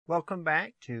Welcome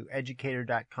back to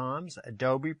Educator.com's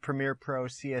Adobe Premiere Pro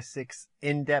CS6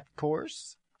 in-depth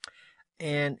course.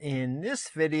 And in this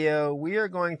video, we are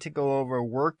going to go over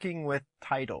working with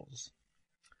titles.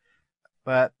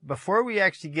 But before we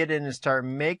actually get in and start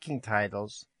making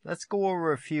titles, let's go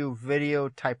over a few video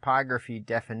typography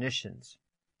definitions.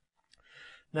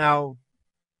 Now,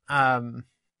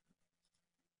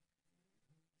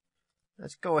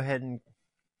 let's go ahead and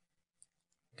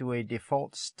do a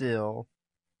default still.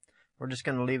 We're just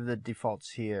going to leave the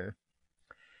defaults here.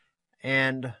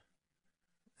 And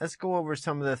let's go over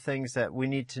some of the things that we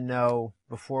need to know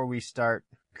before we start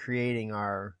creating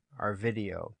our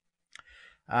video.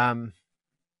 A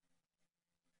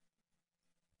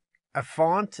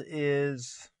font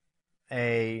is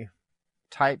a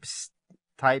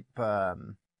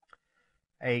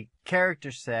a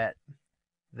character set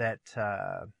that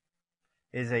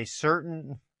is a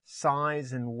certain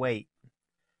size and weight.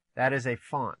 That is a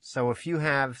font. So if you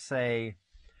have, say,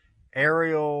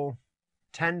 Arial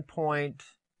 10-point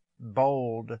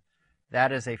bold,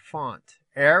 that is a font.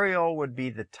 Arial would be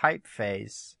the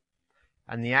typeface,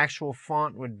 and the actual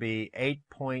font would be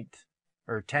 8-point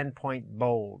or 10-point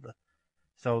bold.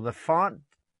 So the font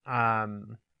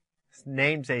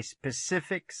names a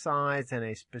specific size and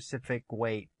a specific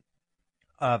weight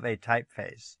of a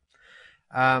typeface.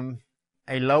 A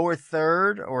lower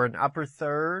third or an upper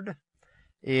third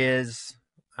is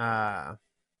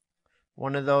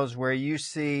one of those where you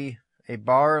see a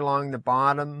bar along the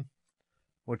bottom,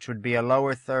 which would be a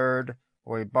lower third,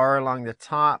 or a bar along the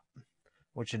top,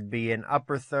 which would be an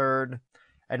upper third.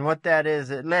 And what that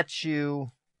is, it lets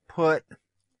you put,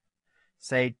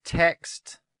 say,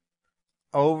 text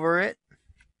over it,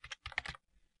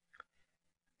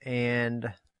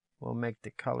 and we'll make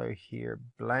the color here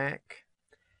black,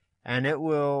 and it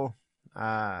will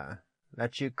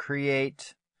let you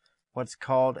create what's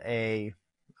called a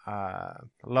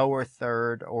lower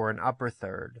third or an upper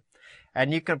third.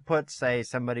 And you can put, say,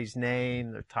 somebody's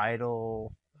name, their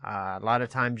title. A lot of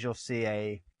times you'll see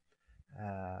a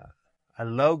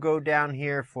logo down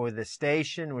here for the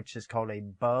station, which is called a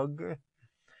bug.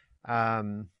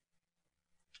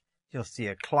 You'll see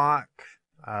a clock,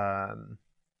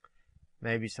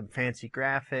 maybe some fancy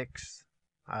graphics.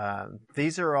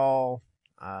 These are all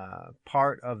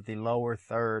part of the lower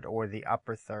third or the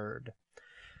upper third.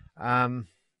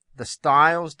 The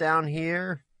styles down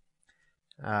here,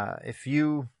 if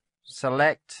you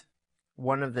select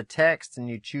one of the text and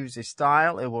you choose a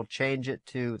style, it will change it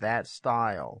to that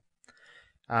style.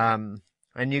 And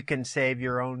you can save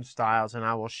your own styles, and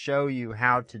I will show you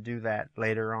how to do that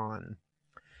later on.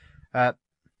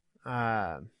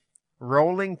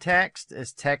 Rolling text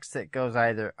is text that goes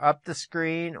either up the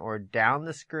screen or down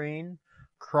the screen.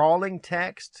 Crawling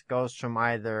text goes from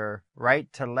either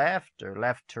right to left or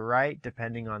left to right,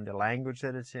 depending on the language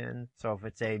that it's in. So if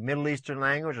it's a Middle Eastern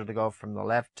language, it'll go from the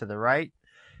left to the right.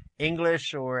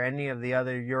 English or any of the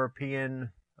other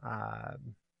European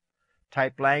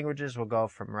type languages will go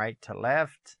from right to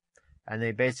left, and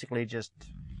they basically just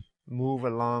move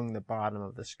along the bottom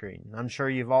of the screen. I'm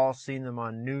sure you've all seen them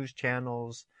on news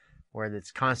channels where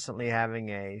it's constantly having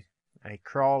a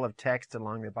crawl of text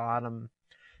along the bottom.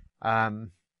 A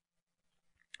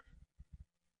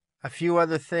few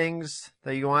other things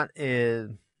that you want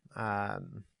is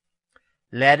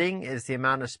leading is the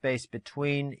amount of space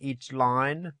between each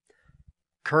line.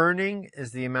 Kerning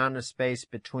is the amount of space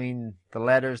between the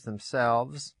letters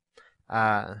themselves.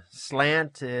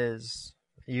 Slant is,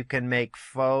 you can make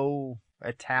faux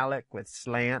italic with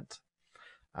slant.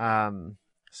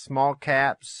 Small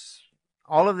caps.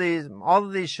 All of these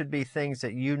should be things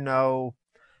that you know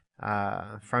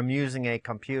from using a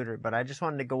computer, but I just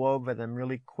wanted to go over them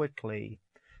really quickly.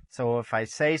 So if I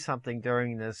say something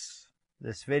during this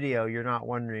video, you're not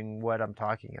wondering what I'm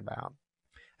talking about.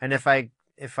 And if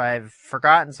I've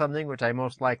forgotten something, which I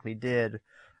most likely did,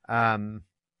 I'll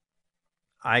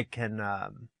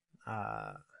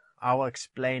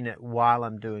explain it while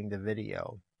I'm doing the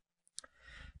video.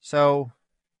 So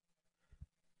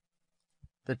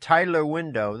the titler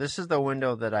window, this is the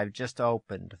window that I've just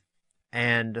opened.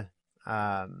 And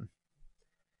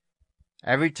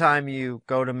every time you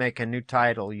go to make a new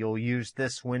title, you'll use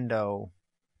this window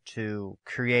to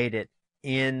create it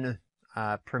in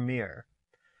Premiere.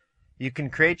 You can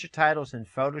create your titles in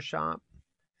Photoshop,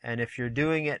 and if you're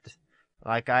doing it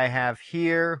like I have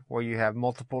here, where you have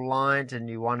multiple lines and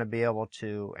you want to be able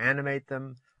to animate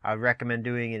them, I would recommend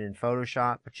doing it in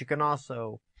Photoshop. But you can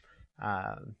also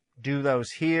do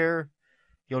those here.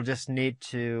 You'll just need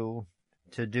to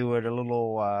do it a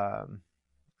little,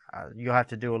 you'll have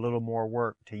to do a little more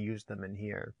work to use them in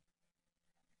here.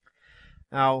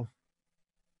 Now,